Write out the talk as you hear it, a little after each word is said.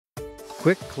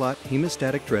QuikClot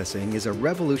hemostatic dressing is a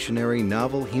revolutionary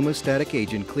novel hemostatic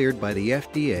agent cleared by the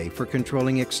FDA for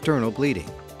controlling external bleeding.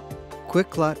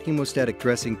 QuikClot hemostatic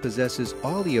dressing possesses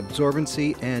all the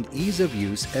absorbency and ease of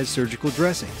use as surgical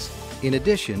dressings. In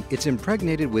addition, it's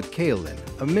impregnated with kaolin,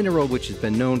 a mineral which has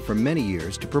been known for many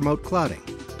years to promote clotting.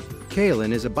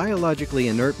 Kaolin is a biologically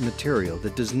inert material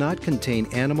that does not contain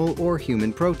animal or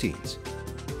human proteins.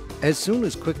 As soon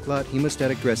as QuikClot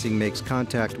hemostatic dressing makes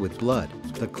contact with blood,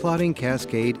 the clotting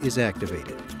cascade is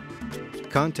activated.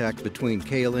 Contact between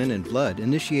kaolin and blood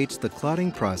initiates the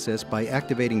clotting process by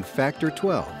activating factor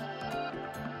 12.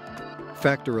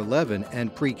 Factor 11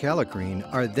 and prekallikrein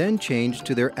are then changed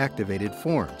to their activated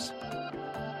forms.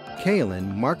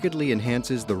 Kaolin markedly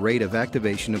enhances the rate of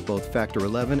activation of both factor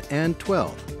 11 and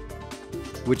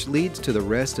 12, which leads to the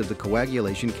rest of the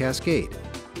coagulation cascade.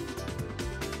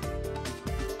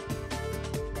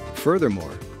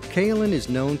 Furthermore, kaolin is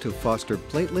known to foster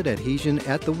platelet adhesion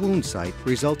at the wound site,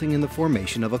 resulting in the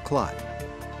formation of a clot.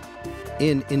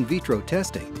 In vitro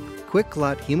testing,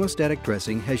 QuikClot hemostatic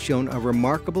dressing has shown a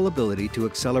remarkable ability to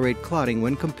accelerate clotting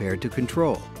when compared to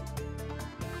control.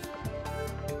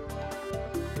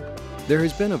 There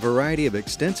has been a variety of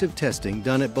extensive testing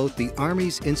done at both the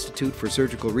Army's Institute for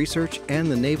Surgical Research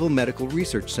and the Naval Medical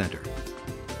Research Center.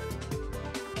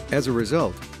 As a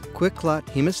result, QuikClot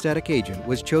hemostatic agent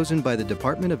was chosen by the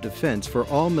Department of Defense for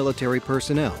all military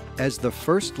personnel as the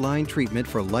first-line treatment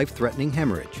for life-threatening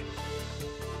hemorrhage.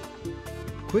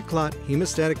 QuikClot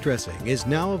hemostatic dressing is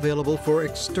now available for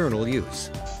external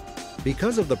use.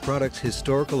 Because of the product's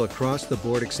historical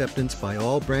across-the-board acceptance by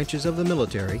all branches of the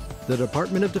military, the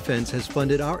Department of Defense has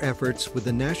funded our efforts with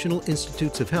the National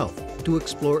Institutes of Health to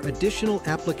explore additional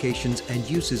applications and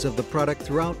uses of the product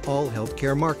throughout all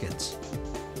healthcare markets.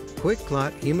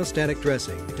 QuikClot hemostatic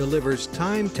dressing delivers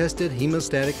time-tested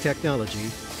hemostatic technology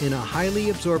in a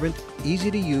highly absorbent,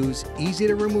 easy-to-use,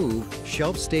 easy-to-remove,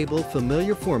 shelf-stable,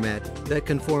 familiar format that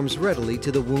conforms readily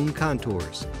to the wound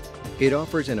contours. It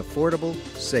offers an affordable,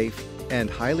 safe,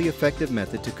 and highly effective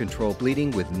method to control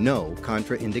bleeding with no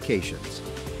contraindications.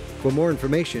 For more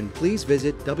information, please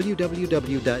visit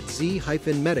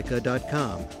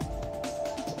www.Z-Medica.com